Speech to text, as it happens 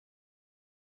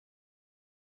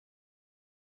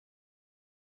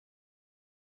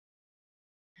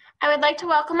I would like to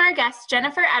welcome our guest,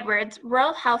 Jennifer Edwards,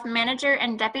 Rural Health Manager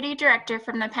and Deputy Director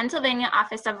from the Pennsylvania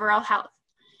Office of Rural Health.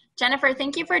 Jennifer,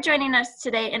 thank you for joining us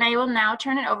today, and I will now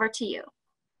turn it over to you.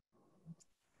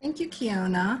 Thank you,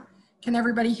 Kiona. Can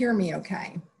everybody hear me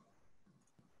okay?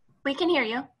 We can hear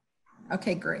you.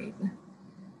 Okay, great.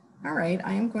 All right,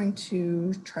 I am going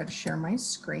to try to share my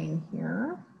screen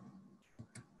here.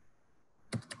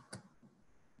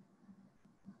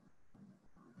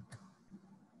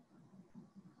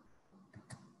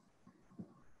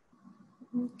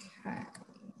 Okay.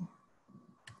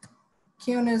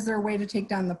 Kiona, is there a way to take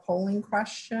down the polling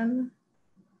question?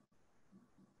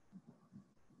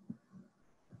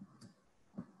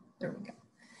 There we go.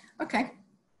 Okay.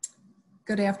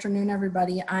 Good afternoon,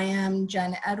 everybody. I am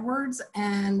Jen Edwards,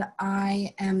 and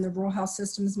I am the Rural Health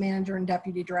Systems Manager and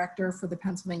Deputy Director for the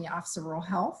Pennsylvania Office of Rural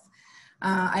Health.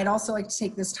 I'd also like to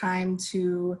take this time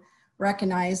to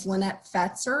recognize Lynette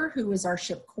Fetzer, who is our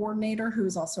SHIP coordinator, who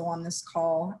is also on this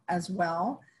call as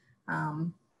well.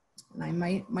 And I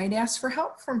might ask for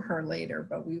help from her later,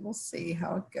 but we will see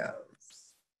how it goes.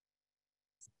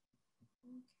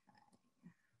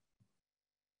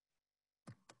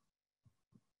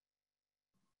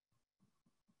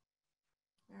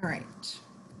 All right,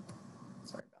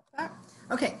 sorry about that.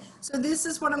 Okay, so this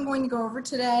is what I'm going to go over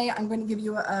today. I'm going to give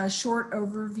you a short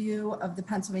overview of the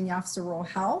Pennsylvania Office of Rural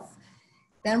Health.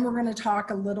 Then we're going to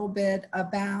talk a little bit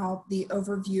about the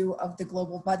overview of the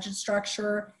global budget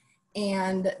structure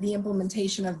and the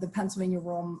implementation of the Pennsylvania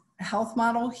Rural Health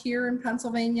Model here in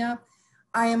Pennsylvania.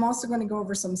 I am also going to go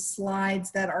over some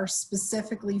slides that are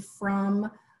specifically from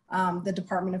the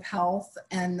Department of Health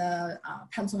and the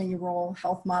Pennsylvania Rural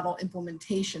Health Model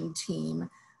implementation team.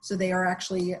 So they are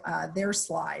actually their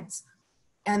slides.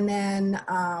 And then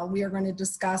we are going to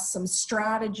discuss some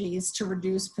strategies to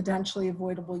reduce potentially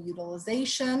avoidable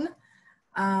utilization.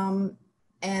 And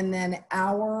then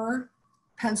our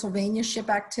Pennsylvania SHIP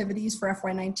activities for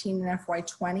FY19 and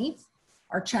FY20,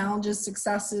 our challenges,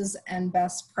 successes, and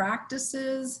best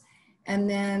practices, and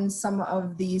then some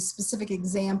of the specific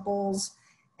examples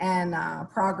and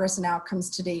progress and outcomes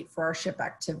to date for our SHIP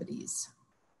activities.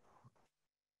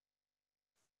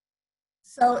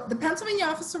 So the Pennsylvania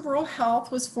Office of Rural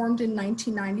Health was formed in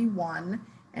 1991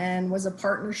 and was a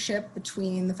partnership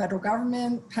between the federal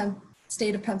government,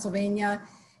 state of Pennsylvania,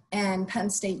 and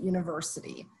Penn State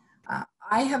University.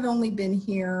 I have only been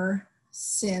here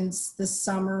since the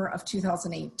summer of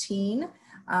 2018.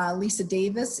 Lisa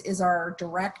Davis is our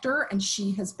director, and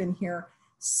she has been here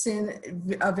since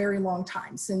a very long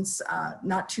time, since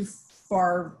not too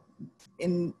far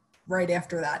in right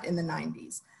after that in the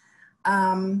 90s.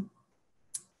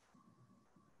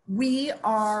 We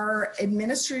are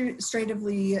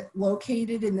administratively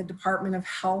located in the Department of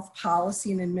Health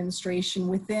Policy and Administration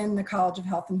within the College of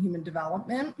Health and Human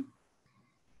Development.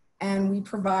 And we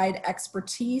provide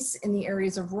expertise in the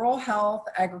areas of rural health,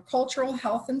 agricultural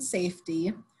health and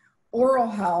safety, oral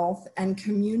health, and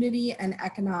community and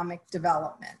economic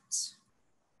development.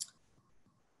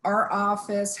 Our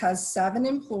office has 7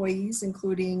 employees,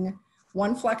 including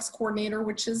 1 flex coordinator,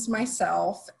 which is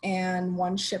myself, and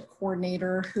 1 SHIP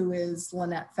coordinator, who is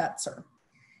Lynette Fetzer.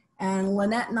 And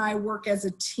Lynette and I work as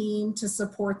a team to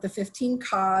support the 15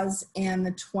 CAUSE and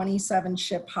the 27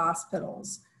 SHIP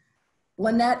hospitals.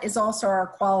 Lynette is also our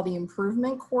quality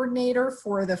improvement coordinator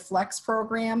for the FLEX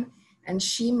program, and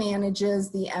she manages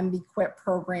the MBQuip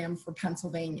program for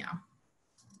Pennsylvania.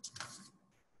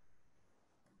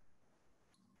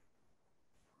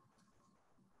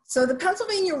 So the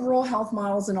Pennsylvania Rural Health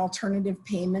Model is an alternative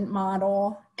payment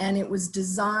model, and it was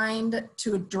designed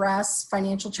to address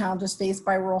financial challenges faced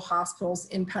by rural hospitals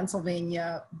in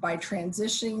Pennsylvania by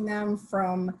transitioning them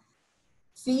from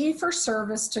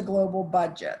fee-for-service to global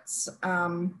budgets.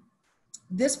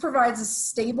 This provides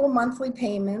stable monthly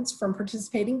payments from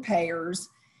participating payers,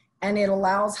 and it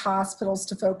allows hospitals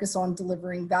to focus on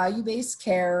delivering value-based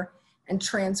care and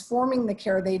transforming the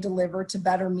care they deliver to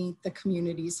better meet the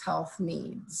community's health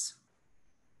needs.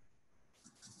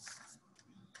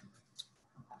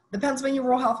 The Pennsylvania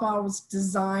Rural Health Model was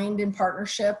designed in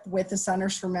partnership with the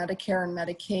Centers for Medicare and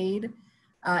Medicaid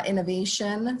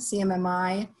Innovation,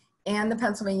 CMMI, and the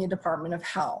Pennsylvania Department of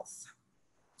Health.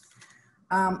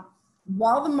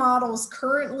 While the model is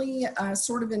currently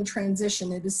sort of in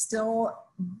transition, it is still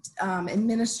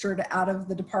administered out of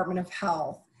the Department of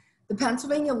Health. The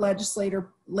Pennsylvania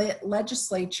legislature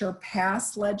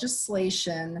passed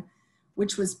legislation,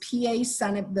 which was PA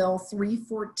Senate Bill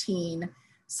 314,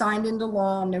 signed into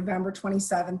law on November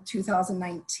 27,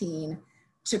 2019,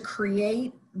 to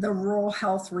create the Rural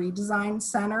Health Redesign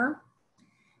Center.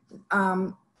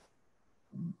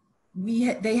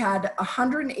 they had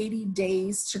 180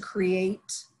 days to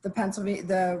create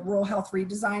the Rural Health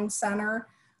Redesign Center.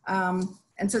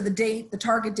 And so the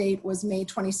target date was May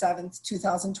 27th,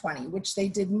 2020, which they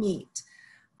did meet.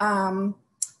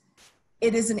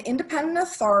 It is an independent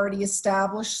authority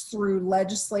established through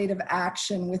legislative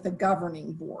action with a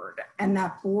governing board, and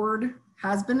that board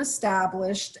has been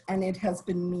established and it has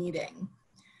been meeting.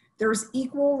 There's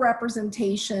equal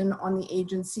representation on the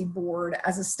agency board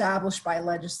as established by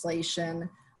legislation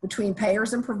between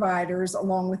payers and providers,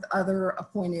 along with other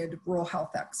appointed rural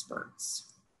health experts.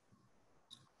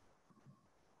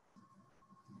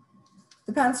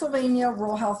 The Pennsylvania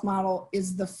Rural Health Model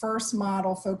is the first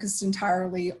model focused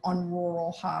entirely on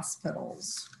rural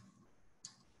hospitals.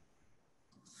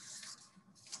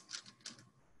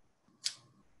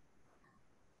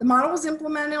 The model was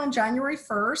implemented on January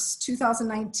 1st,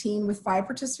 2019 with 5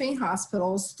 participating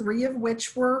hospitals, 3 of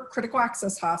which were critical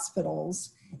access hospitals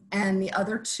and the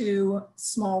other 2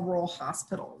 small rural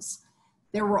hospitals.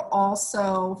 There were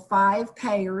also 5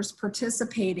 payers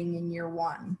participating in year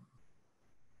 1.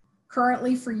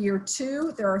 Currently for year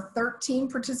 2, there are 13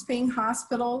 participating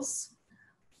hospitals,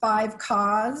 5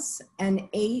 CAUS, and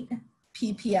 8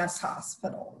 PPS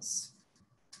hospitals.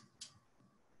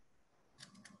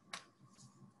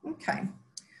 Okay,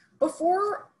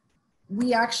 before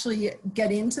we actually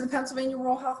get into the Pennsylvania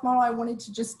Rural Health Model, I wanted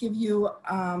to just give you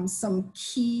some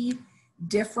key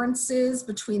differences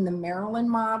between the Maryland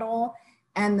model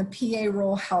and the PA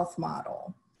Rural Health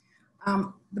Model.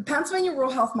 The Pennsylvania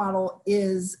Rural Health Model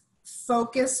is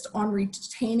focused on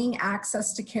retaining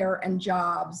access to care and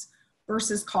jobs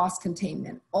versus cost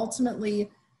containment. Ultimately,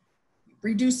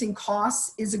 reducing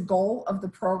costs is a goal of the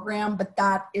program, but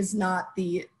that is not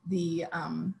the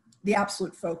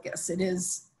absolute focus. It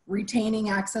is retaining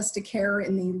access to care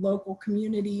in the local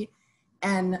community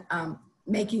and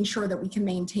making sure that we can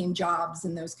maintain jobs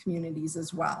in those communities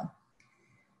as well.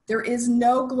 There is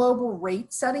no global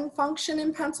rate setting function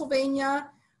in Pennsylvania.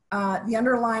 The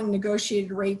underlying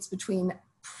negotiated rates between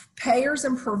payers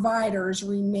and providers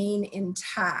remain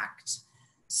intact.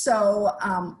 So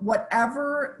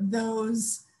whatever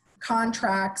those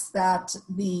contracts that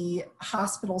the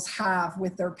hospitals have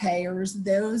with their payers,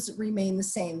 those remain the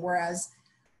same, whereas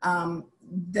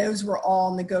those were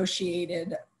all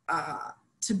negotiated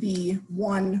to be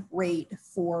one rate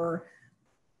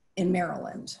in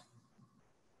Maryland.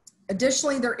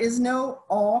 Additionally, there is no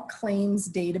all claims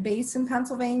database in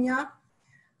Pennsylvania.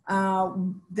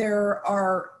 There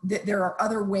are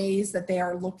other ways that they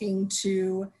are looking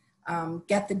to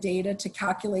get the data to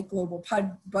calculate global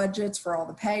budgets for all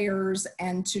the payers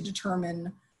and to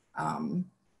determine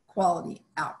quality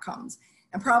outcomes.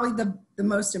 And probably the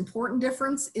most important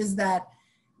difference is that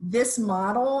this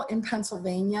model in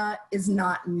Pennsylvania is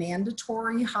not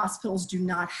mandatory. Hospitals do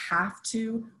not have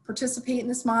to participate in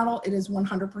this model. It is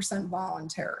 100%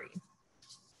 voluntary.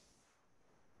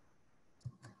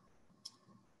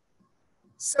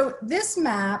 So this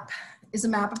map is a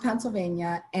map of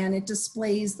Pennsylvania, and it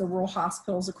displays the rural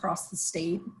hospitals across the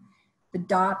state. The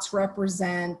dots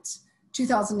represent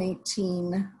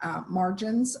 2018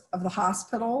 margins of the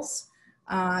hospitals.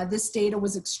 This data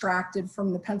was extracted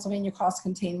from the Pennsylvania Cost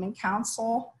Containment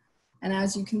Council. And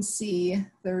as you can see,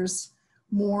 there's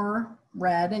more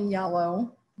red and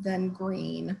yellow than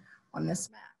green on this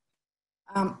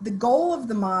map. The goal of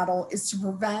the model is to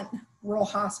prevent rural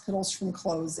hospitals from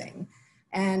closing.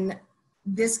 And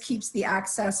this keeps the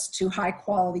access to high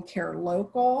quality care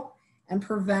local and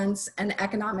prevents an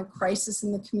economic crisis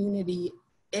in the community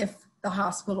if the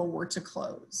hospital were to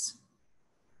close.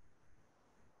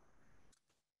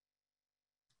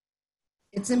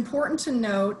 It's important to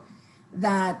note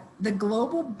that the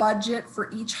global budget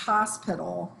for each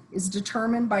hospital is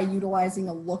determined by utilizing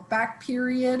a look-back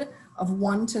period of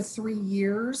 1 to 3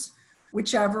 years,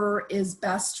 whichever is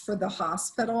best for the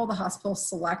hospital. The hospital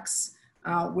selects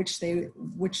which they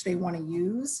want to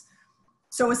use.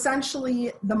 So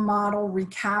essentially, the model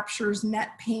recaptures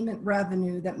net payment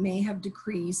revenue that may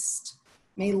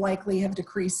likely have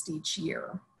decreased each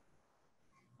year.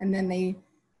 And then they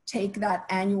take that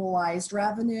annualized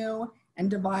revenue and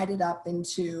divide it up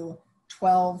into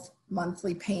 12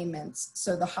 monthly payments.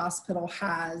 So the hospital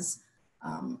has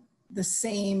the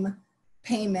same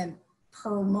payment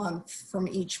per month from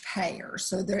each payer.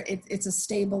 So it's a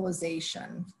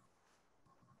stabilization.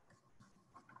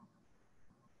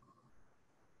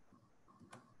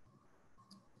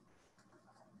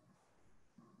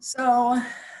 So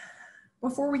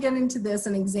before we get into this,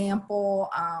 an example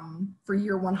for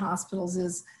year 1 hospitals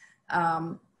is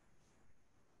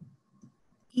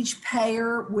each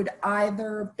payer would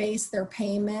either base their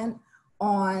payment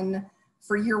on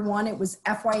For year one, it was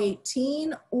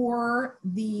FY18 or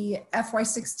the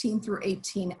FY16 through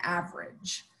 18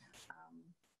 average,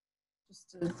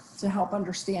 just to help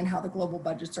understand how the global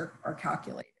budgets are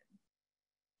calculated.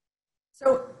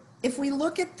 So if we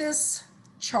look at this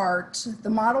chart, the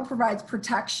model provides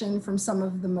protection from some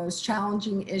of the most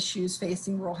challenging issues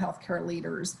facing rural healthcare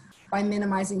leaders by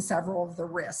minimizing several of the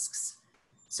risks.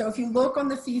 So if you look on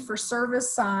the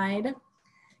fee-for-service side,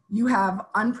 you have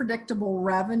unpredictable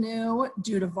revenue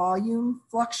due to volume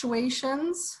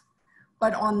fluctuations,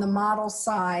 but on the model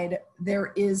side,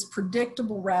 there is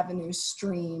predictable revenue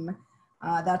stream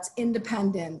that's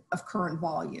independent of current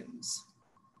volumes.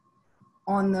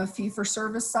 On the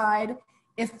fee-for-service side,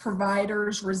 if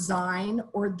providers resign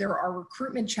or there are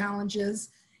recruitment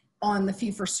challenges on the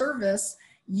fee-for-service,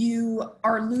 you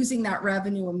are losing that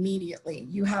revenue immediately.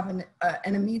 You have an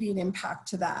immediate impact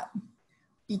to that.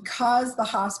 Because the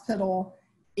hospital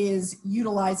is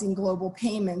utilizing global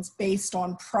payments based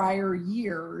on prior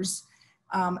years,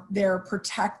 they're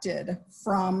protected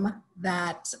from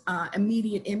that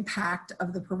immediate impact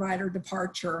of the provider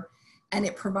departure, and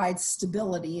it provides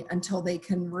stability until they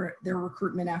can their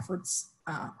recruitment efforts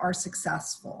are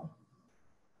successful.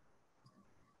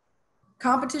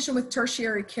 Competition with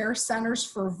tertiary care centers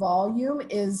for volume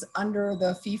is under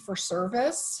the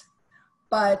fee-for-service,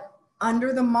 but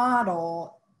under the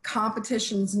model,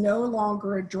 competition is no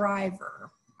longer a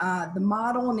driver. The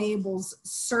model enables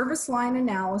service line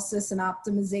analysis and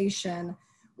optimization,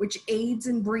 which aids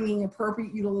in bringing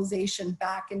appropriate utilization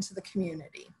back into the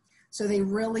community. So they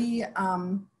really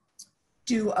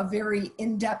do a very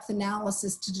in-depth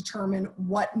analysis to determine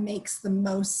what makes the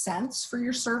most sense for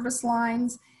your service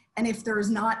lines. And if there is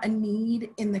not a need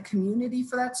in the community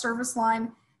for that service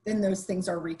line, then those things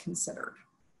are reconsidered.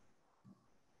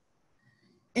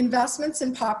 Investments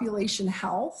in population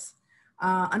health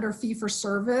under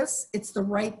fee-for-service, it's the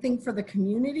right thing for the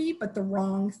community, but the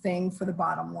wrong thing for the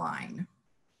bottom line.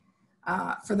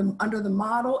 Under the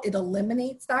model, it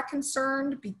eliminates that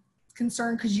concern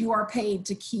because you are paid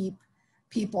to keep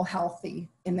people healthy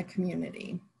in the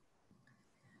community.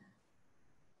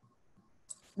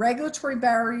 Regulatory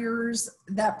barriers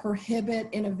that prohibit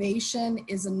innovation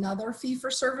is another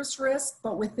fee-for-service risk,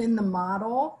 but within the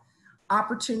model,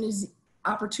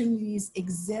 opportunities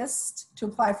exist to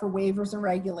apply for waivers and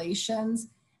regulations,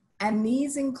 and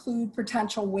these include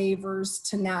potential waivers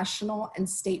to national and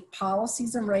state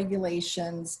policies and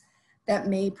regulations that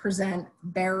may present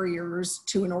barriers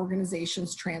to an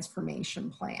organization's transformation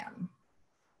plan.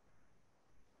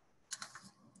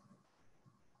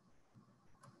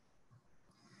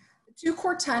 The two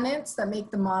core tenets that make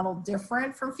the model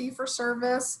different from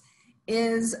fee-for-service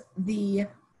is the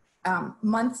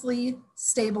monthly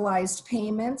stabilized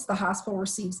payments. The hospital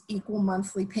receives equal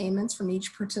monthly payments from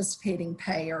each participating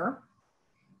payer.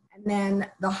 And then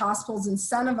the hospital's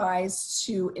incentivized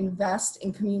to invest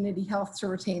in community health to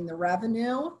retain the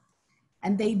revenue.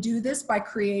 And they do this by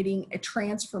creating a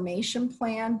transformation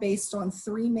plan based on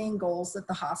 3 main goals that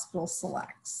the hospital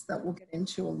selects that we'll get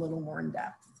into a little more in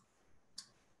depth.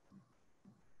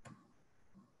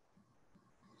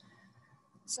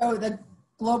 So the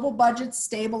global budget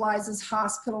stabilizes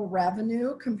hospital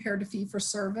revenue compared to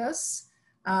fee-for-service,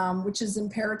 which is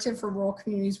imperative for rural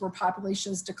communities where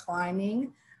population is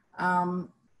declining.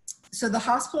 So the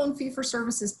hospital and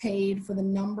fee-for-service is paid for the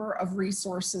number of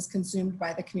resources consumed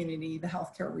by the community, the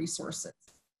healthcare resources.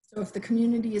 So if the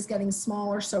community is getting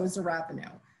smaller, so is the revenue.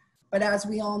 But as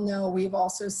we all know, we've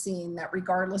also seen that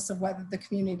regardless of whether the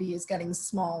community is getting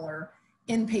smaller,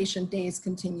 inpatient days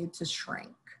continue to shrink.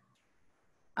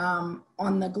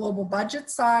 On the global budget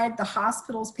side, the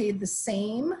hospital is paid the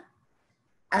same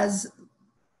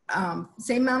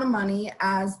amount of money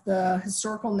as the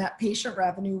historical net patient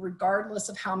revenue, regardless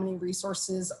of how many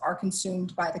resources are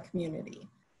consumed by the community.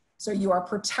 So you are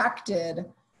protected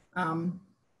from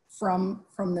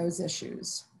those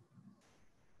issues.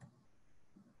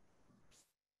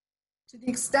 To the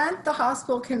extent the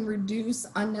hospital can reduce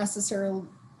unnecessary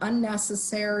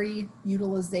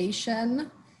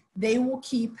utilization, they will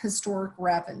keep historic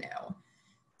revenue.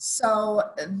 So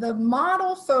the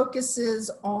model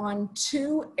focuses on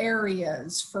 2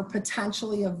 areas for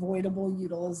potentially avoidable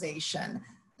utilization.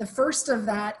 The first of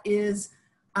that is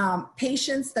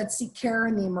patients that seek care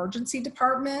in the emergency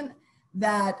department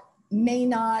that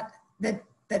that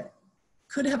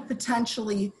could have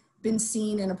potentially been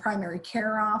seen in a primary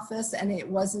care office and it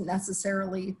wasn't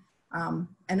necessarily an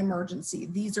emergency.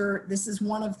 This is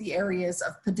one of the areas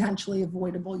of potentially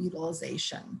avoidable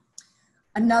utilization.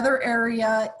 Another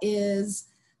area is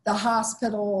the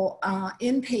hospital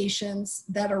inpatients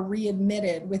that are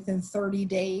readmitted within 30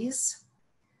 days.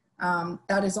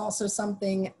 that is also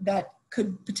something that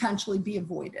could potentially be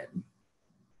avoided.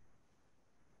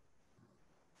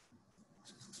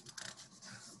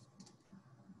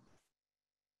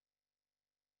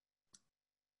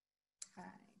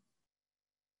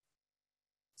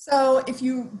 So if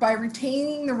you, by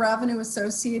retaining the revenue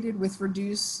associated with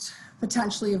reduced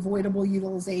potentially avoidable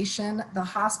utilization, the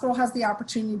hospital has the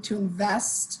opportunity to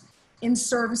invest in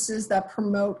services that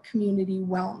promote community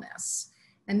wellness.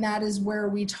 And that is where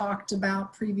we talked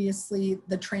about previously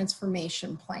the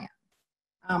transformation plan.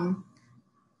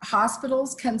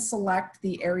 Hospitals can select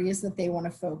the areas that they want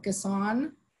to focus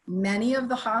on. Many of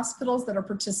the hospitals that are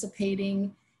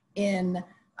participating in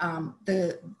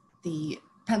the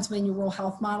Pennsylvania Rural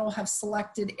Health Model have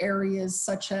selected areas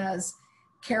such as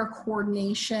care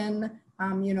coordination,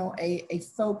 a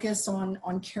focus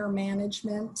on care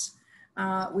management,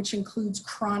 which includes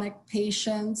chronic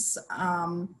patients.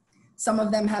 Some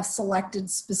of them have selected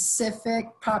specific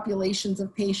populations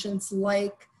of patients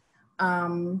like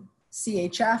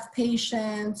CHF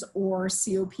patients or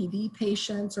COPD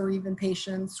patients or even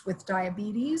patients with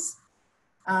diabetes.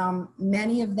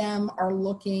 Many of them are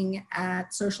looking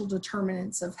at social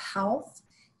determinants of health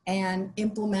and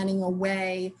implementing a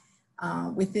way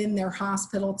within their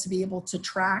hospital to be able to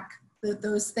track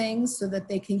those things so that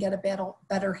they can get a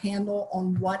better handle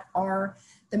on what are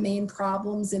the main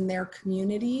problems in their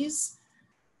communities.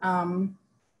 And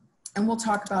we'll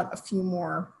talk about a few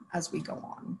more as we go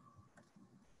on.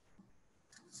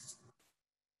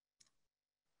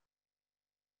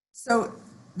 So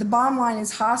the bottom line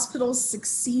is hospitals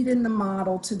succeed in the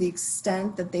model to the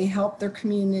extent that they help their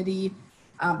community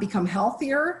become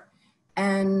healthier.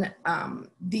 And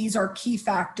these are key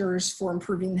factors for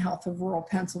improving the health of rural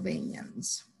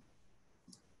Pennsylvanians.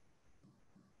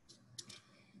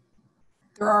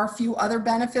 There are a few other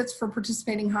benefits for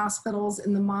participating hospitals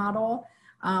in the model.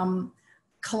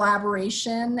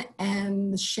 Collaboration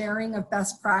and the sharing of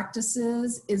best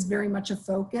practices is very much a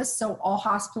focus. So all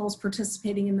hospitals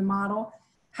participating in the model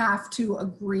have to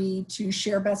agree to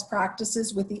share best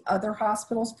practices with the other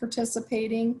hospitals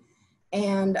participating.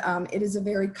 And it is a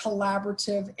very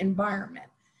collaborative environment.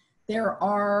 There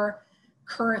are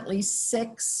currently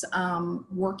 6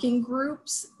 working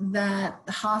groups that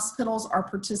the hospitals are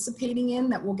participating in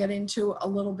that we'll get into a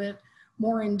little bit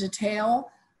more in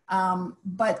detail.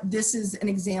 But this is an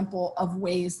example of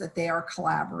ways that they are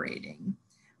collaborating.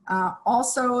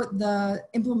 Also, the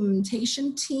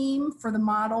implementation team for the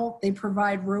model, they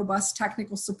provide robust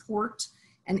technical support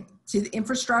and to the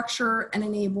infrastructure and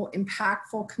enable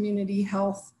impactful community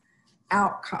health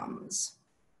outcomes.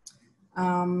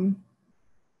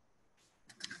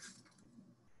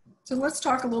 So let's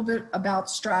talk a little bit about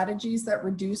strategies that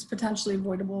reduce potentially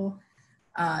avoidable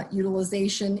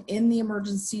utilization in the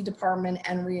emergency department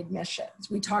and readmissions.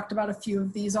 We talked about a few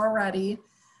of these already.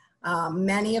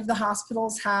 Many of the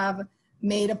hospitals have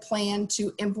made a plan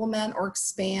to implement or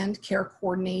expand care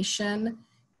coordination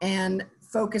and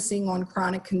focusing on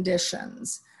chronic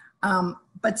conditions.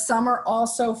 But some are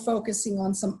also focusing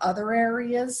on some other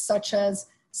areas such as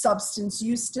substance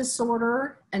use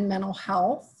disorder and mental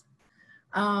health.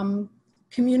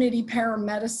 Community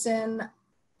paramedicine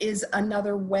is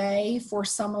another way for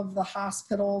some of the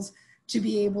hospitals to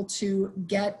be able to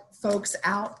get folks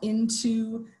out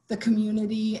into the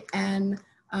community and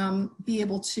be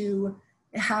able to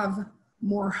have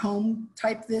more home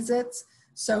type visits.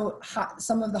 So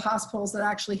some of the hospitals that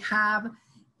actually have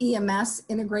EMS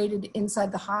integrated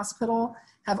inside the hospital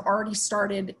have already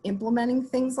started implementing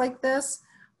things like this.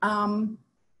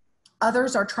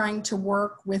 Others are trying to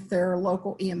work with their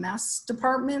local EMS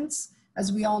departments.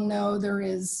 As we all know, there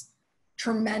is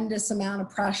tremendous amount of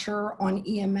pressure on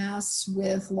EMS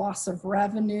with loss of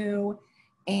revenue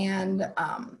and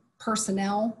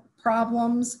personnel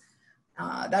problems.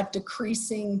 That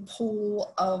decreasing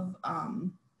pool of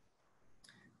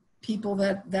people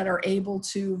that are able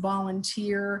to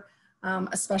volunteer,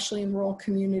 especially in rural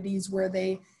communities where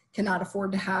they cannot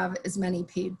afford to have as many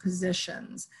paid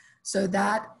positions. So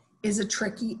that is a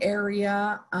tricky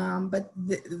area, but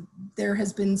there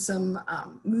has been some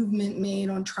movement made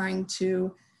on trying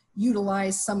to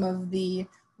utilize some of the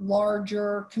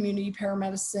larger community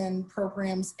paramedicine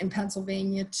programs in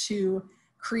Pennsylvania to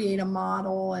create a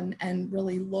model and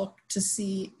really look to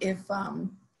see if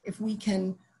we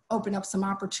can open up some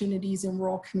opportunities in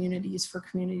rural communities for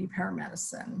community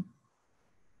paramedicine.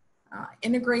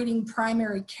 Integrating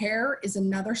primary care is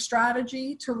another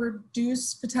strategy to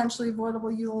reduce potentially avoidable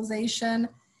utilization.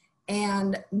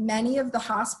 And many of the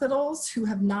hospitals who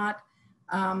have not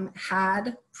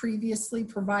had previously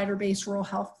provider-based rural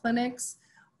health clinics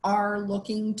are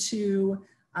looking to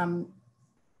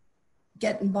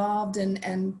get involved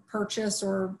and purchase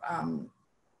or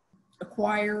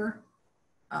acquire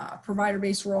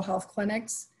provider-based rural health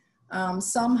clinics.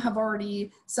 Some that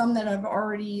have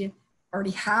already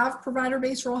have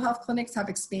provider-based rural health clinics have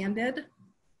expanded.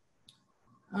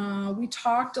 We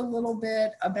talked a little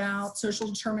bit about social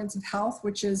determinants of health,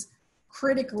 which is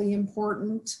critically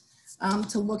important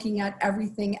to looking at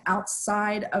everything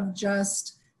outside of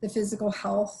just the physical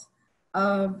health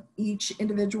of each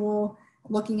individual,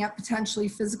 looking at potentially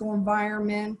physical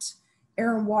environment,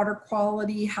 air and water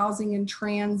quality, housing and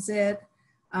transit,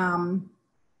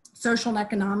 social and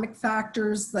economic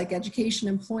factors like education,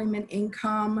 employment,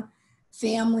 income,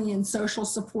 family and social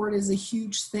support is a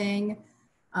huge thing.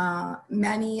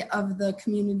 Many of the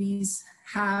communities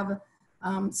have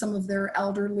some of their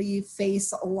elderly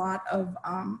face a lot of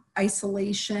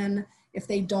isolation if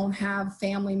they don't have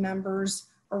family members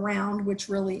around, which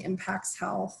really impacts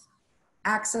health.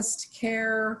 Access to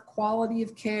care, quality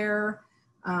of care,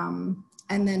 and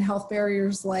then health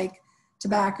barriers like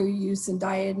tobacco use and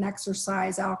diet and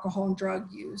exercise, alcohol and drug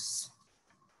use.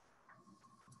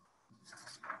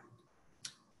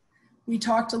 We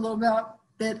talked a little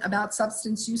bit about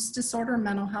substance use disorder and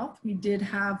mental health. We did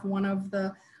have one of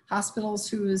the hospitals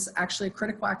who is actually a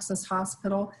critical access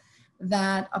hospital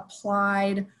that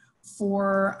applied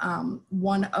for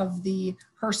one of the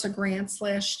HRSA grants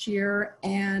last year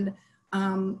and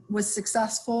was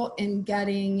successful in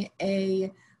getting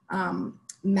a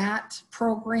MAT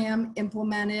program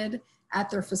implemented at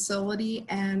their facility,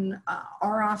 and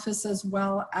our office, as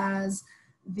well as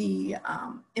the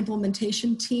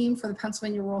implementation team for the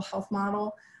Pennsylvania Rural Health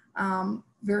Model,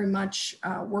 very much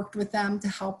worked with them to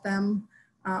help them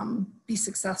be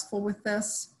successful with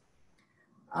this.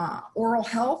 Oral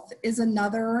health is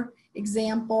another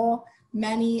example.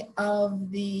 Many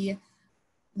of the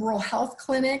rural health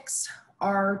clinics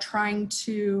are trying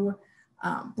to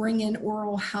bring in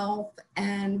oral health,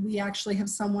 and we actually have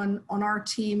someone on our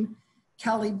team,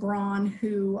 Kelly Braun,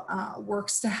 who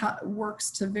works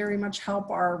to very much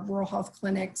help our rural health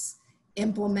clinics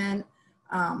implement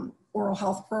oral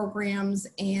health programs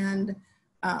and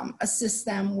assist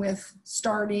them with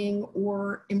starting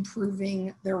or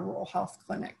improving their rural health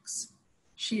clinics.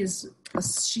 She's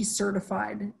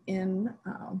certified in,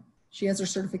 she has her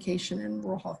certification in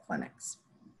rural health clinics.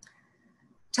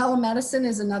 Telemedicine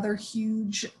is another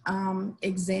huge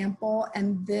example,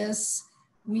 and this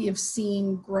we have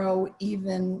seen grow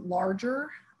even larger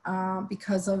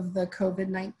because of the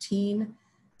COVID-19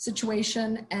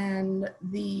 situation and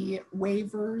the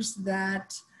waivers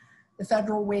that, the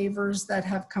federal waivers that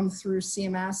have come through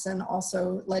CMS, and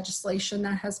also legislation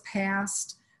that has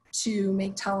passed to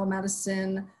make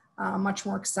telemedicine much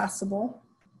more accessible.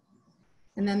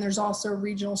 And then there's also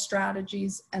regional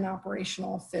strategies and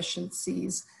operational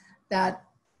efficiencies that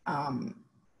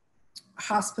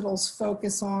hospitals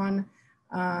focus on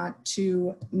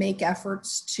to make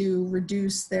efforts to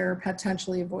reduce their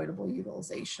potentially avoidable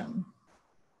utilization.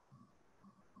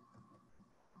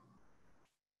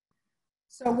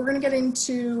 So we're going to get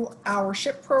into our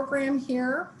SHIP program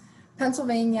here.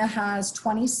 Pennsylvania has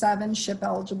 27 SHIP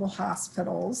eligible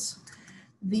hospitals.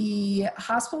 The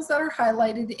hospitals that are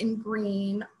highlighted in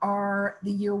green are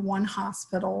the year 1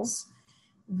 hospitals.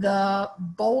 The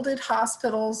bolded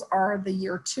hospitals are the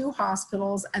year 2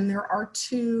 hospitals, and there are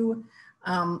 2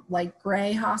 like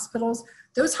gray hospitals.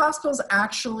 Those hospitals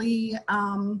actually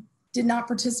did not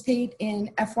participate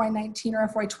in FY19 or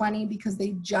FY20 because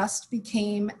they just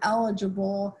became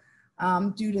eligible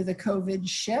due to the COVID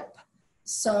SHIP.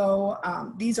 So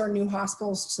these are new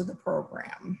hospitals to the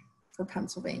program for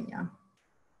Pennsylvania.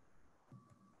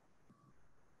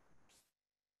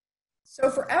 So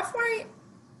for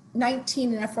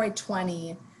FY19 and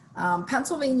FY20,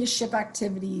 Pennsylvania SHIP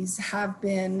activities have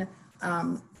been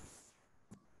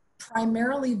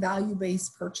primarily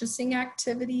value-based purchasing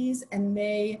activities, and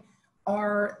they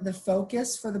are the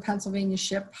focus for the Pennsylvania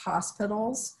SHIP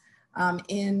hospitals.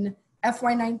 In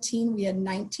FY19, we had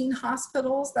 19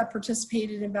 hospitals that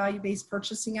participated in value-based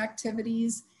purchasing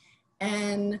activities,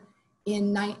 and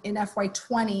in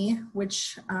FY20,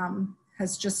 which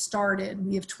has just started,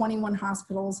 we have 21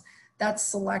 hospitals that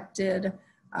selected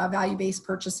value-based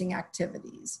purchasing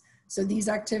activities. So these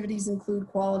activities include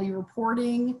quality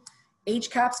reporting,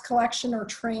 HCAHPS collection or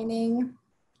training,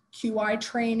 QI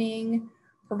training,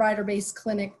 provider-based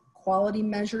clinic quality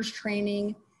measures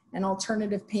training, and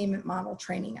alternative payment model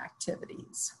training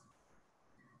activities.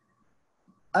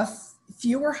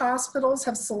 Fewer hospitals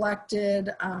have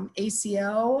selected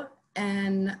ACO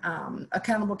and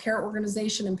accountable care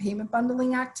organization and payment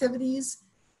bundling activities.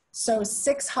 So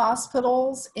 6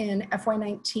 hospitals in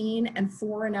FY19 and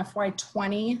 4 in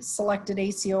FY20 selected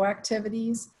ACO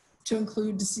activities to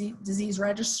include disease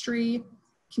registry,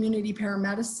 community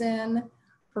paramedicine,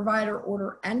 provider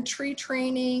order entry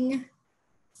training,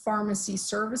 pharmacy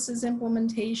services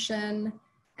implementation,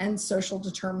 and social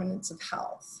determinants of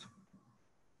health.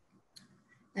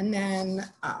 And then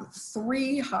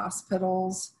 3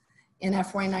 hospitals in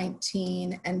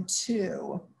FY19 and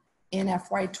 2 in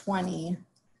FY20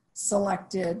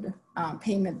 selected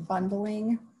payment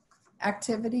bundling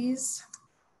activities.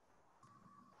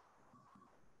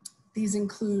 These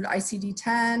include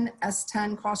ICD-10,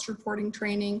 S10 cost reporting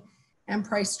training, and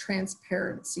price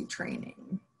transparency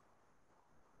training.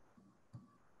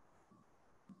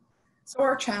 So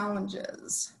our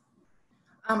challenges.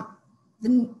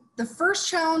 The first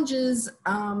challenge is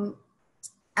out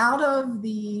of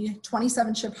the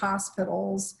 27 CHIP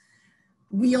hospitals,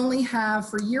 we only have,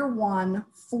 for year 1,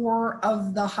 4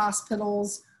 of the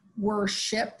hospitals were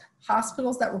CHIP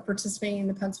hospitals that were participating in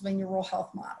the Pennsylvania Rural Health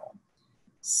Model.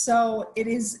 So it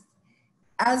is,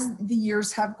 as the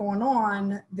years have gone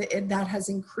on, that has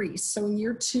increased. So in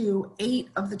year 2, 8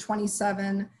 of the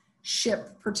 27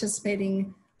 CHIP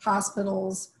participating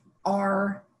hospitals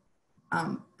are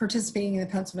participating in the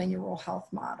Pennsylvania Rural Health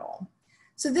Model.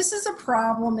 So this is a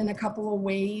problem in a couple of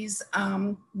ways.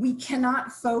 We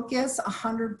cannot focus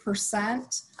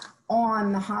 100%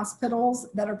 on the hospitals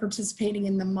that are participating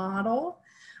in the model.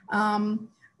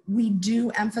 We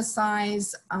do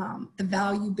emphasize the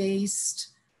value-based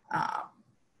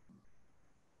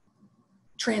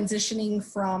transitioning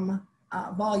from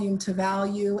volume to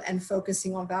value and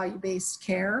focusing on value-based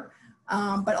care.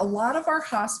 But a lot of our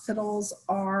hospitals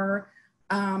are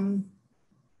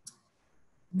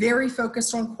very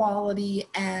focused on quality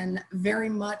and very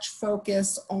much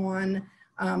focused on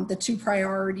the 2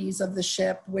 priorities of the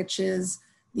SHIP, which is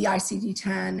the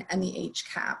ICD-10 and the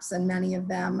HCAHPS, and many of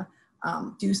them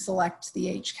do select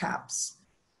the HCAHPS.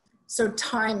 So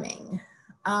timing.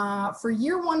 For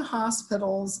year 1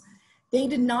 hospitals, they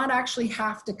did not actually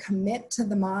have to commit to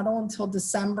the model until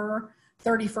December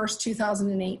 31st,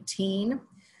 2018.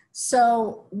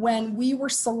 So when we were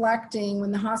selecting,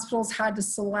 when the hospitals had to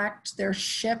select their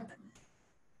SHIP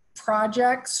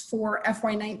projects for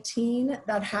FY19,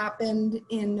 that happened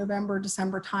in November,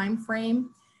 December timeframe.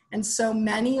 And so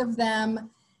many of them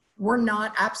were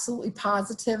not absolutely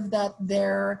positive that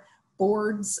their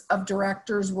boards of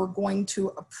directors were going to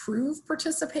approve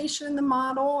participation in the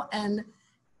model. And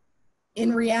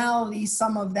in reality,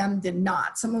 some of them did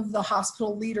not. Some of the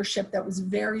hospital leadership that was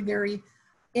very, very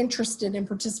interested in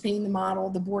participating in the model,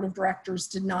 the board of directors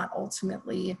did not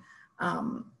ultimately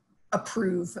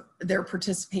approve their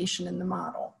participation in the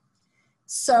model.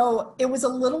 So it was a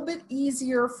little bit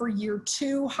easier for year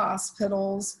 2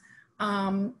 hospitals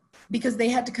because they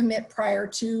had to commit prior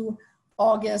to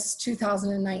August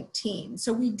 2019.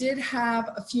 So we did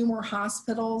have a few more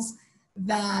hospitals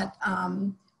that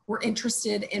were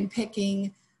interested in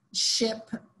picking SHIP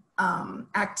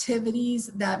activities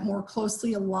that more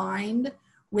closely aligned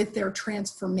with their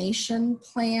transformation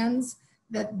plans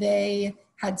that they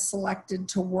had selected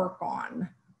to work on.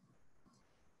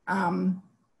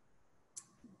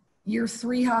 Year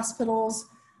 3 hospitals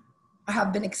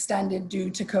have been extended due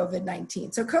to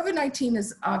COVID-19. So COVID-19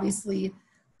 has obviously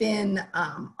been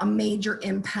a major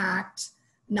impact,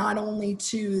 not only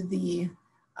to the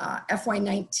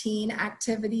FY19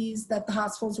 activities that the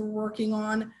hospitals were working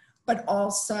on, but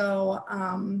also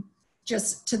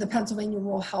just to the Pennsylvania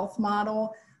Rural Health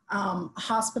Model.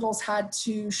 Hospitals had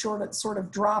to sort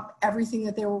of drop everything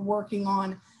that they were working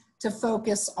on to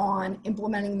focus on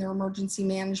implementing their emergency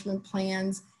management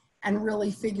plans and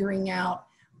really figuring out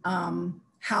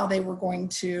how they were going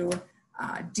to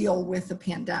deal with the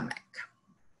pandemic.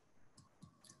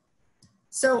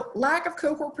 So lack of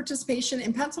cohort participation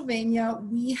in Pennsylvania,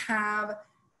 we have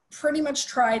pretty much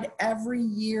tried every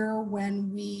year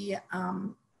when we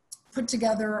put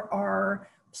together our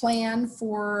plan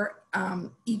for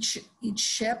each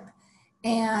SHIP.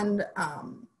 And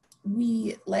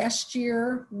last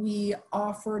year, we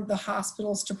offered the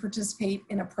hospitals to participate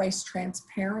in a price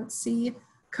transparency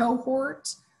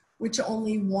cohort, which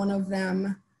only one of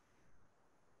them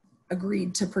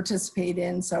agreed to participate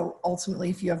in. So ultimately,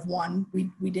 if you have one,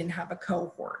 we didn't have a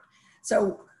cohort.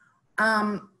 So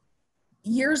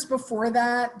years before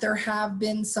that, there have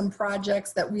been some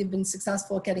projects that we've been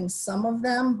successful at getting some of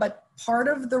them, but part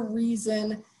of the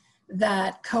reason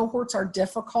that cohorts are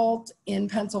difficult in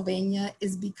Pennsylvania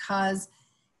is because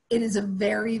it is a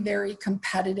very, very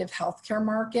competitive healthcare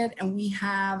market, and we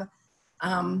have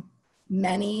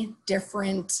many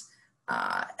different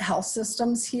health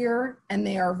systems here, and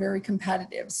they are very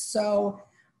competitive. So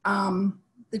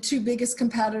the two biggest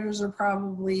competitors are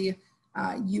probably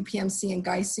UPMC and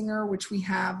Geisinger, which we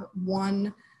have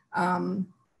one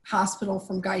hospital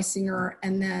from Geisinger,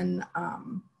 and then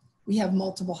we have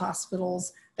multiple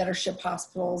hospitals that are SHIP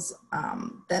hospitals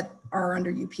that are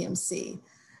under UPMC.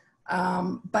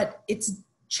 But it's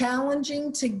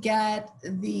challenging to get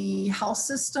the health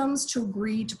systems to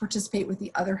agree to participate with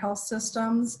the other health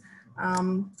systems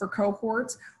for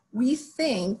cohorts. We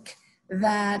think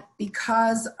that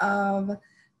because of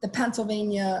the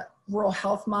Pennsylvania Rural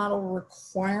Health Model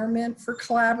requirement for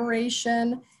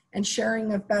collaboration and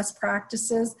sharing of best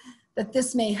practices, that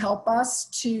this may help us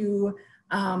to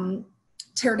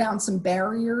tear down some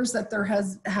barriers that there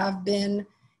have been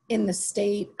in the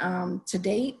state to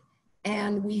date.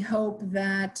 And we hope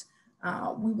that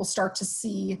we will start to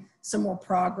see some more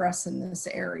progress in this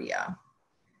area.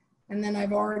 And then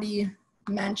I've already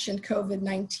mentioned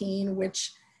COVID-19,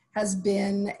 which has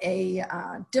been a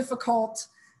difficult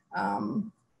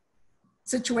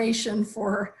situation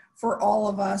for all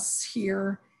of us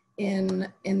here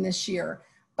in this year.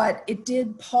 But it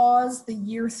did pause the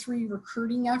year 3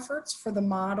 recruiting efforts for the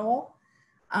model.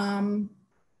 You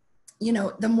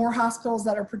know, the more hospitals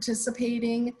that are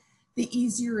participating, the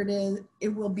easier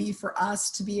it will be for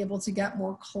us to be able to get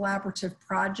more collaborative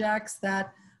projects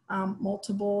that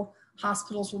multiple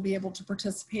hospitals will be able to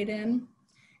participate in.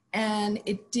 And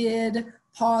it did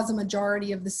pause a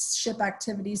majority of the SHIP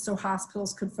activities so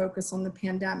hospitals could focus on the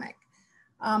pandemic.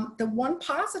 The one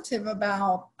positive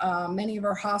about many of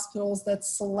our hospitals that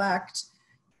select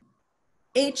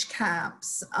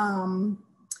HCAHPS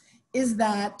is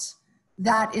that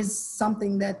is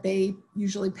something that they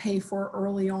usually pay for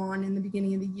early on in the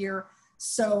beginning of the year.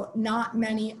 So not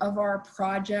many of our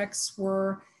projects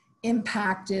were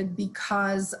impacted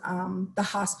because the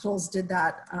hospitals did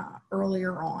that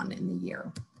earlier on in the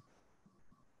year.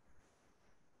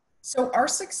 So our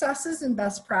successes and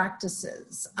best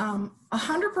practices.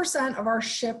 100% of our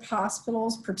SHIP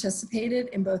hospitals participated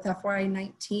in both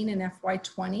FY19 and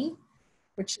FY20,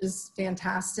 which is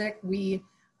fantastic. We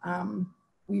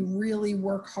really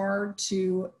work hard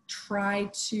to try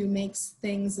to make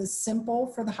things as simple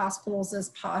for the hospitals as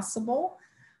possible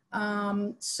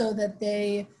so that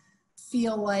they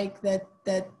feel like that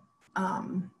the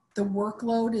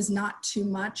workload is not too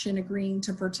much in agreeing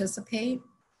to participate.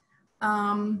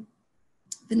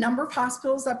 The number of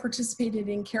hospitals that participated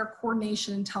in care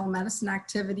coordination and telemedicine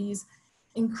activities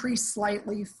increased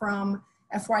slightly from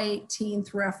FY18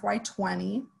 through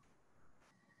FY20.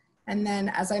 And then,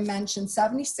 as I mentioned,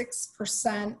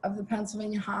 76% of the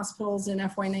Pennsylvania hospitals in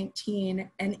FY19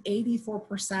 and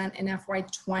 84% in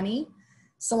FY20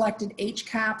 selected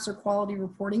HCAHPS or quality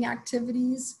reporting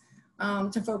activities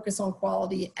to focus on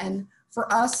quality. And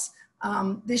for us,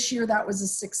 this year that was a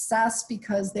success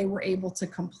because they were able to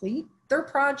complete their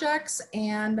projects,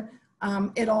 and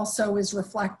it also is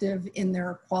reflective in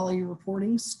their quality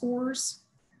reporting scores.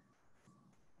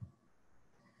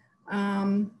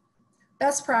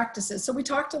 Best practices. So we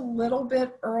talked a little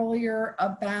bit earlier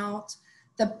about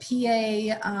the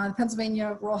PA,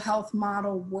 Pennsylvania Rural Health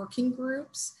Model working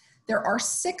groups. There are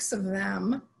 6 of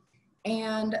them,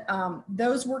 and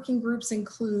those working groups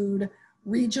include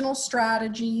regional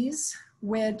strategies,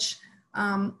 which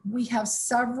we have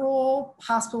several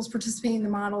hospitals participating in the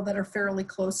model that are fairly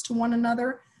close to one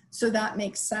another. So that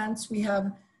makes sense. We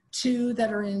have 2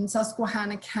 that are in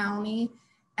Susquehanna County,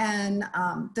 and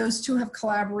those 2 have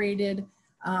collaborated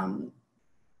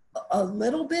a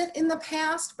little bit in the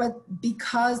past, but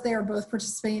because they are both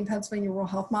participating in Pennsylvania Rural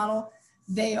Health Model,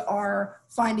 they are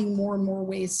finding more and more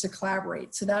ways to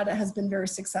collaborate. So that has been very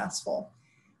successful.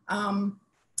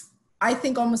 I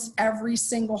think almost every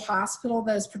single hospital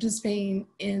that is participating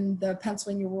in the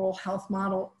Pennsylvania Rural Health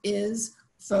Model is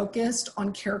focused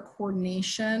on care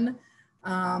coordination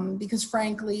because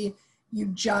frankly, you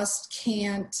just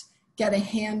can't get a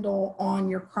handle on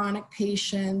your chronic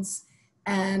patients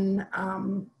and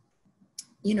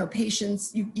you know,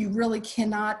 patients, you really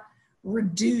cannot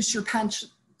reduce your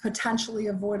potentially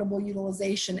avoidable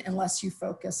utilization unless you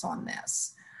focus on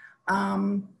this.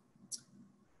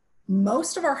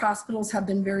 Most of our hospitals have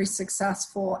been very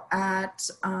successful at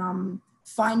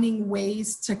finding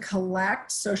ways to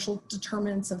collect social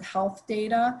determinants of health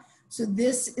data. So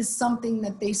this is something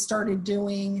that they started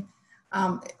doing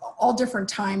all different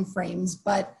time frames,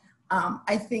 but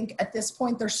I think at this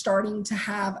point they're starting to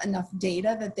have enough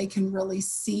data that they can really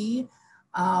see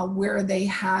where they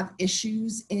have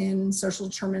issues in social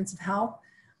determinants of health.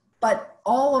 But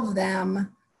all of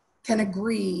them can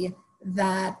agree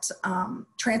that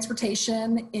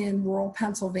transportation in rural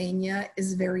Pennsylvania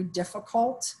is very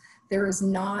difficult. There is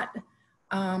not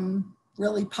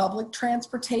really public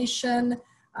transportation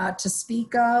to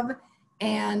speak of.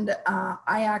 And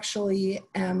I actually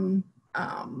am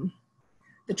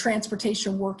the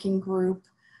transportation working group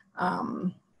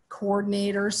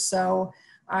coordinator. So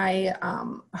I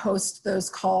host those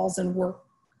calls and work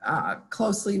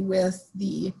closely with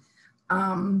the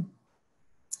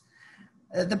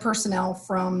personnel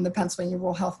from the Pennsylvania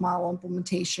Rural Health Model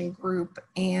Implementation Group.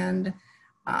 And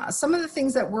some of the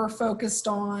things that we're focused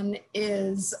on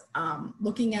is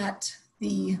looking at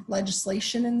the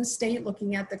legislation in the state,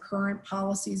 looking at the current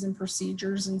policies and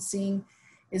procedures and seeing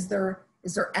is there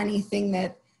anything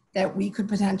that we could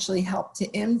potentially help to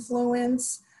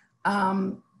influence.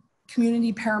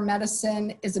 Community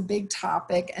paramedicine is a big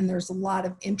topic and there's a lot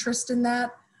of interest in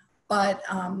that, but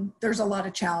there's a lot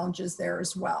of challenges there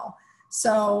as well.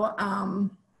 So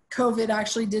COVID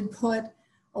actually did put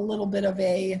a little bit of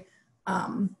a,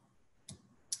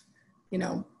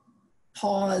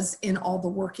 pause in all the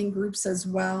working groups as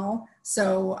well.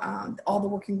 So all the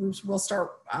working groups will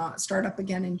start up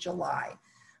again in July.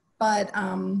 But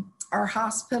our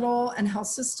Hospital and Health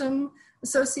System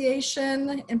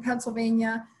Association in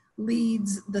Pennsylvania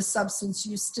leads the substance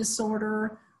use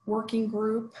disorder working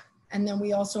group. And then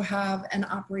we also have an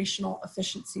operational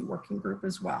efficiency working group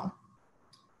as well.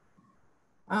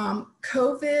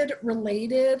 COVID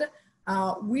related,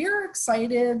 we're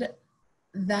excited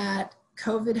that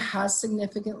COVID has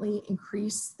significantly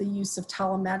increased the use of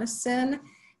telemedicine.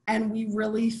 And we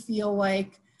really feel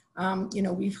like,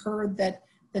 we've heard that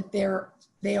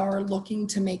they are looking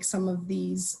to make some of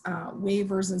these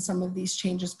waivers and some of these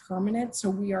changes permanent. So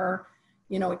we are,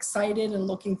 excited and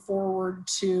looking forward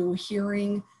to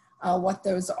hearing what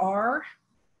those are.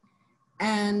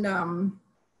 And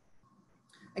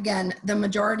again, the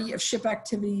majority of SHIP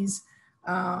activities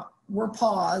were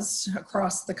paused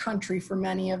across the country for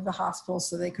many of the hospitals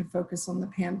so they could focus on the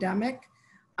pandemic.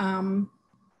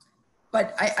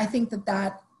 But I think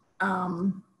that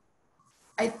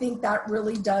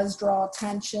really does draw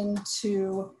attention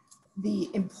to the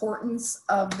importance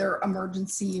of their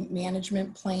emergency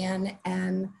management plan.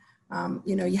 And,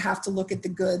 you have to look at the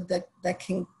good that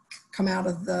can come out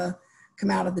of the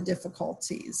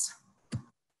difficulties.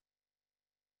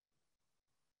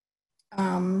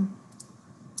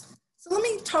 So let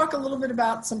me talk a little bit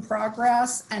about some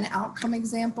progress and outcome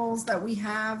examples that we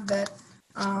have that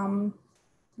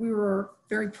we were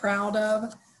very proud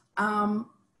of.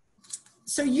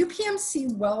 So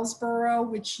UPMC Wellsboro,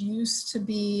 which used to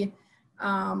be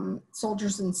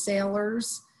Soldiers and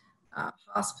Sailors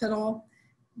Hospital,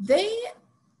 they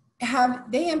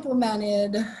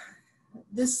implemented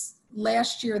this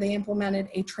last year, they implemented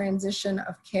a transition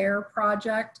of care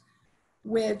project,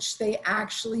 which they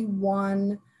actually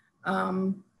won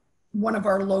one of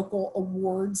our local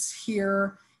awards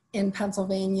here in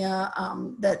Pennsylvania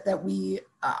that we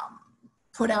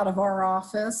put out of our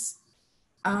office.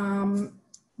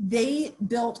 They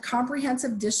built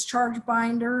comprehensive discharge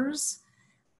binders.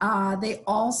 They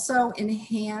also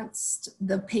enhanced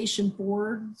the patient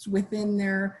boards within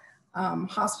their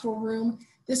hospital room.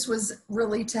 This was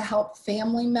really to help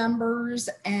family members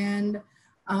and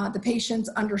the patients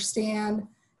understand,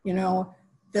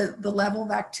 the level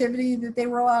of activity that they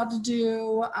were allowed to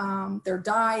do, their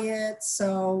diet.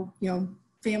 So,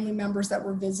 family members that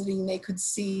were visiting, they could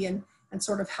see and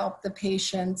sort of help the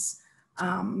patients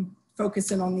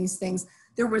focus in on these things.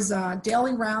 There was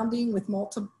daily rounding with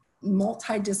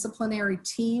multidisciplinary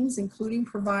teams, including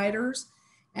providers.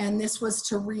 And this was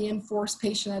to reinforce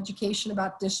patient education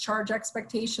about discharge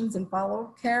expectations and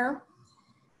follow-up care.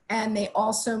 And they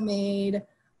also made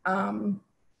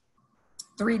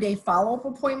 3-day follow-up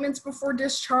appointments before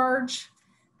discharge.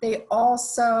 They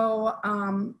also,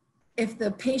 if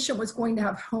the patient was going to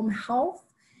have home health,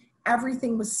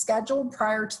 everything was scheduled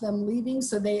prior to them leaving.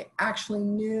 So they actually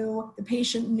knew, the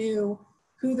patient knew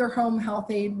who their home health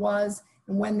aide was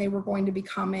and when they were going to be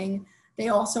coming. They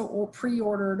also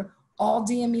pre-ordered all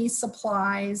DME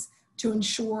supplies to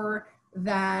ensure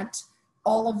that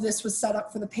all of this was set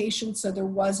up for the patient so there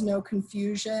was no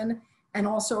confusion, and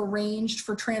also arranged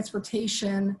for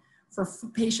transportation for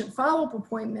patient follow-up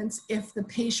appointments if the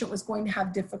patient was going to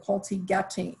have difficulty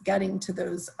getting to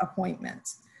those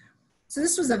appointments. So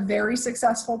this was a very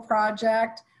successful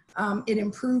project. It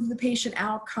improved the patient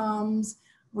outcomes,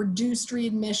 reduced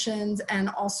readmissions, and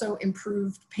also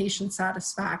improved patient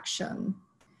satisfaction.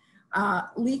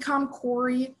 LECOM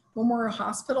Corey Memorial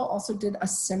Hospital also did a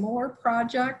similar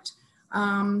project.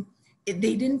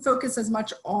 They didn't focus as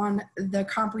much on the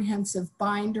comprehensive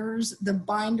binders. The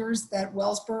binders that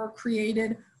Wellsboro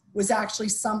created was actually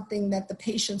something that the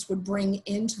patients would bring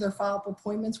into their follow-up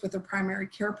appointments with their primary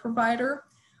care provider.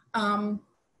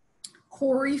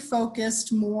 Corey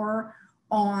focused more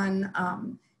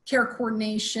on care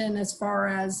coordination as far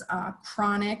as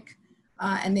chronic,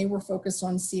 and they were focused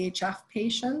on CHF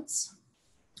patients.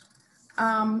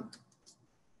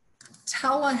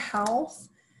 Telehealth,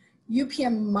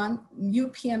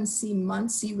 UPMC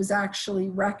Muncie was actually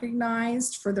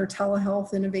recognized for their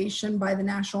telehealth innovation by the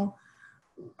National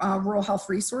Rural Health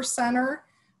Resource Center.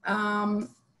 And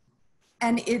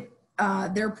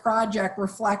their project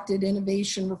reflected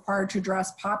innovation required to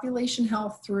address population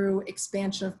health through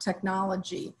expansion of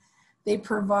technology. They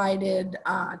provided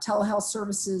telehealth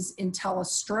services in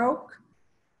telestroke,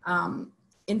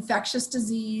 infectious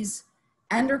disease,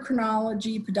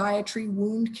 endocrinology, podiatry,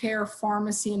 wound care,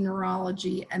 pharmacy, and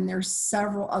neurology, and there's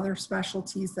several other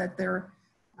specialties that they're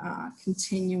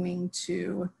continuing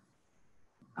to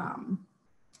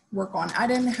work on. I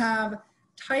didn't have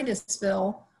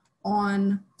Titusville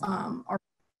on our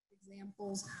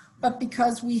examples, but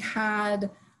because we had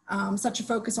such a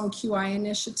focus on QI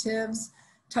initiatives,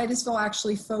 Titusville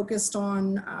actually focused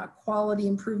on quality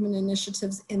improvement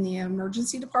initiatives in the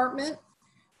emergency department.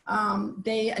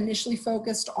 They initially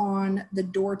focused on the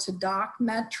door-to-doc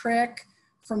metric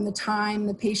from the time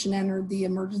the patient entered the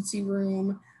emergency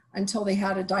room until they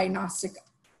had a diagnostic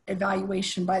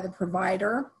evaluation by the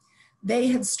provider. They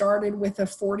had started with a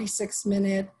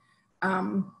 46-minute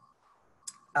time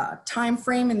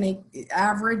frame, and they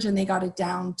average, and they got it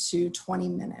down to 20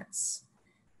 minutes.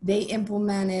 They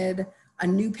implemented a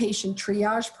new patient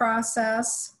triage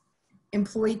process,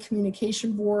 employee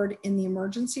communication board in the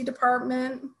emergency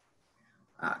department,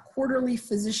 quarterly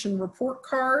physician report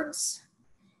cards,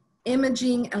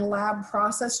 imaging and lab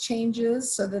process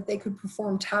changes so that they could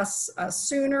perform tests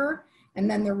sooner, and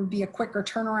then there would be a quicker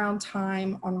turnaround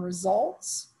time on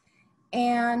results.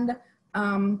 And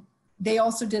they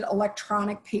also did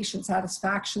electronic patient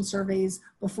satisfaction surveys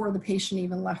before the patient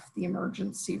even left the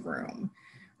emergency room.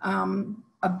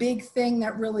 A big thing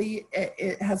that really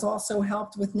it has also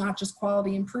helped with not just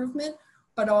quality improvement,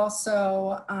 but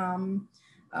also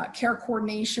care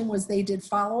coordination was they did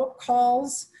follow-up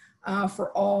calls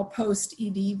for all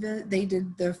post-ED. They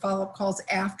did the follow-up calls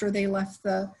after they left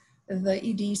the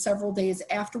ED several days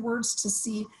afterwards to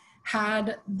see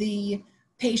had the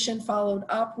patient followed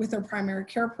up with their primary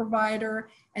care provider,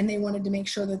 and they wanted to make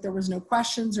sure that there was no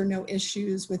questions or no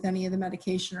issues with any of the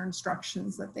medication or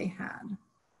instructions that they had.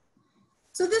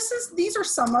 So these are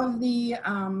some of the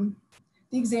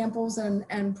examples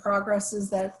and progresses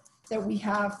that we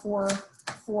have for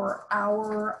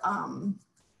our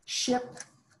SHIP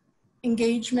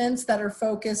engagements that are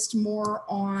focused more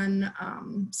on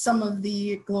some of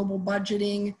the global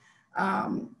budgeting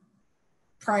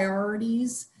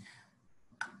priorities.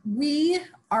 We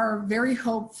are very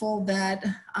hopeful that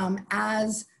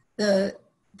as the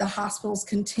hospitals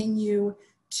continue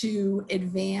to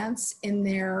advance in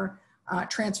their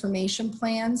transformation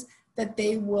plans, that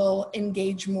they will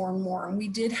engage more and more. And we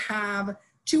did have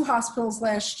 2 hospitals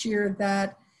last year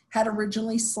that had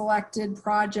originally selected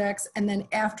projects, and then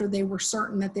after they were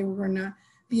certain that they were going to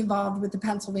be involved with the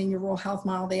Pennsylvania Rural Health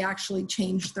Model, they actually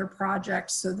changed their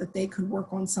projects so that they could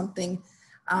work on something.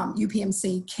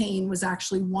 UPMC Kane was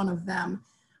actually one of them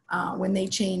when they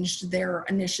changed their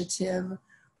initiative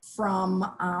from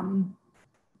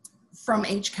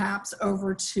HCAHPS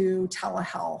over to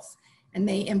telehealth, and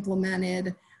they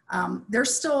implemented.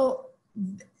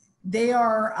 They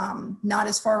are not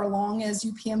as far along as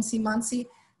UPMC Muncie.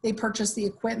 They purchased the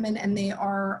equipment, and they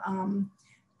are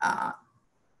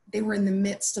they were in the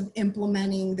midst of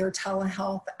implementing their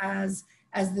telehealth as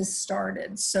this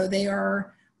started. So they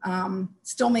are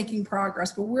still making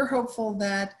progress, but we're hopeful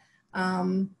that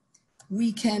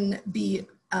we can be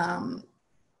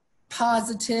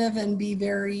positive and be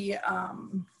very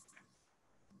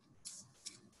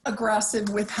aggressive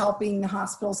with helping the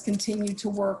hospitals continue to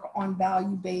work on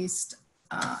value-based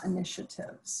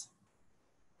initiatives.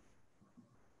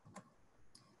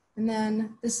 And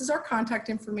then this is our contact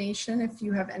information if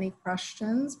you have any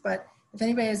questions, but if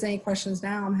anybody has any questions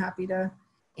now, I'm happy to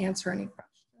answer any questions.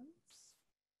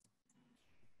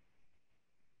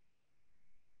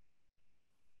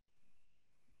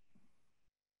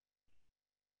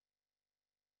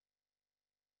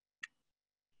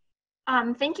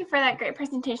 Thank you for that great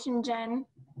presentation, Jen.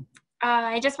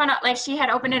 I just want to, like she had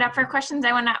opened it up for questions,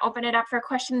 I want to open it up for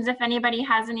questions if anybody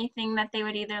has anything that they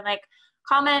would either like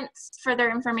comments, further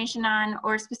information on,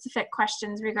 or specific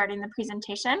questions regarding the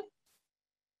presentation.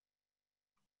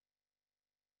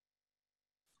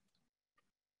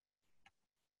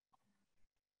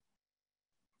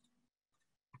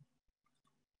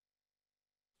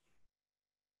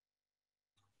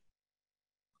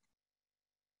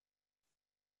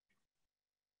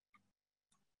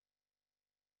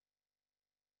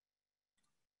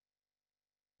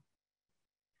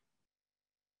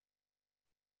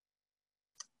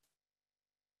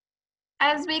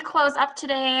 as we close up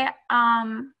today,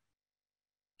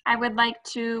 I would like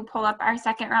to pull up our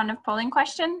second round of polling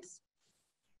questions.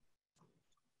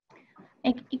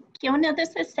 Kiona,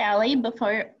 this is Sally.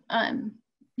 Before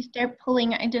we start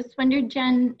pulling, I just wondered,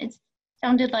 Jen, it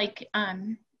sounded like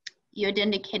you had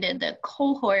indicated that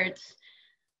cohorts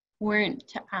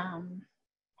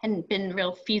hadn't been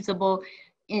real feasible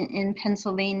in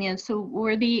Pennsylvania. So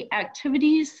were the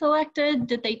activities selected?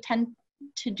 Did they tend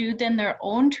to do then their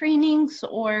own trainings,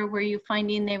 or were you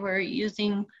finding they were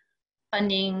using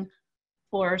funding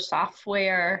for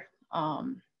software,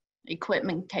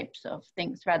 equipment types of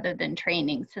things rather than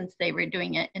training, since they were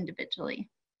doing it individually?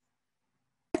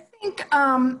 I think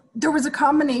there was a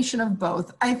combination of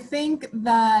both. I think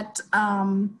that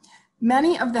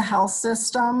many of the health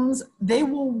systems, they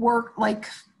will work like,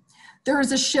 there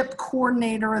is a SHIP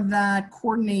coordinator that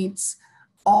coordinates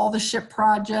all the SHIP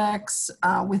projects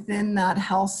within that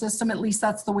health system. At least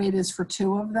that's the way it is for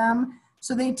 2 of them.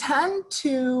 So they tend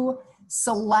to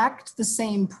select the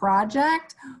same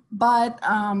project, but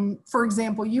for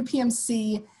example,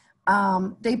 UPMC,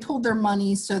 they pulled their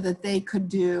money so that they could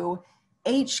do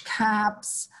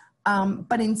HCAHPS,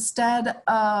 but instead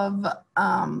of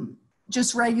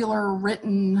just regular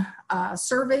written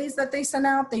surveys that they sent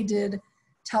out, they did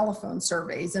telephone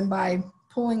surveys, and by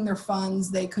pulling their funds,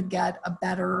 they could get a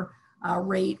better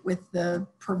rate with the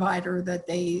provider that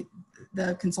the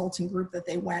consulting group that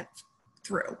they went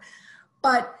through.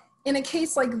 But in a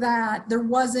case like that, there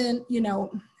wasn't,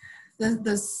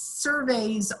 the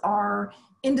surveys are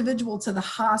individual to the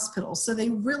hospital. So they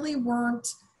really weren't,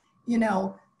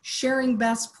 sharing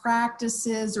best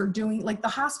practices or doing, like, the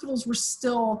hospitals were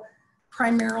still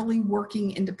primarily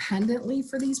working independently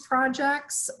for these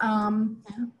projects.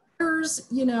 There's,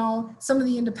 some of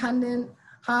the independent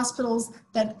hospitals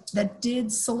that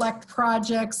did select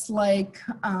projects, like,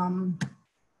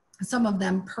 some of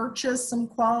them purchased some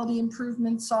quality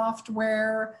improvement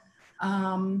software.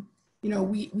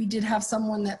 We did have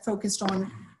someone that focused on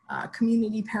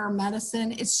community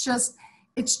paramedicine.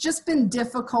 It's just been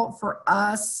difficult for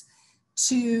us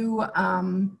to,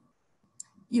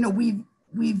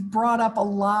 we've brought up a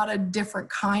lot of different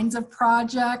kinds of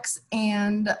projects,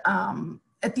 and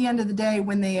at the end of the day,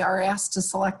 when they are asked to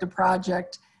select a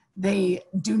project, they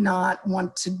do not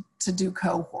want to do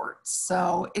cohorts.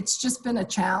 So it's just been a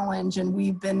challenge, and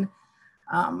we've been,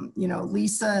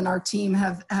 Lisa and our team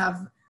have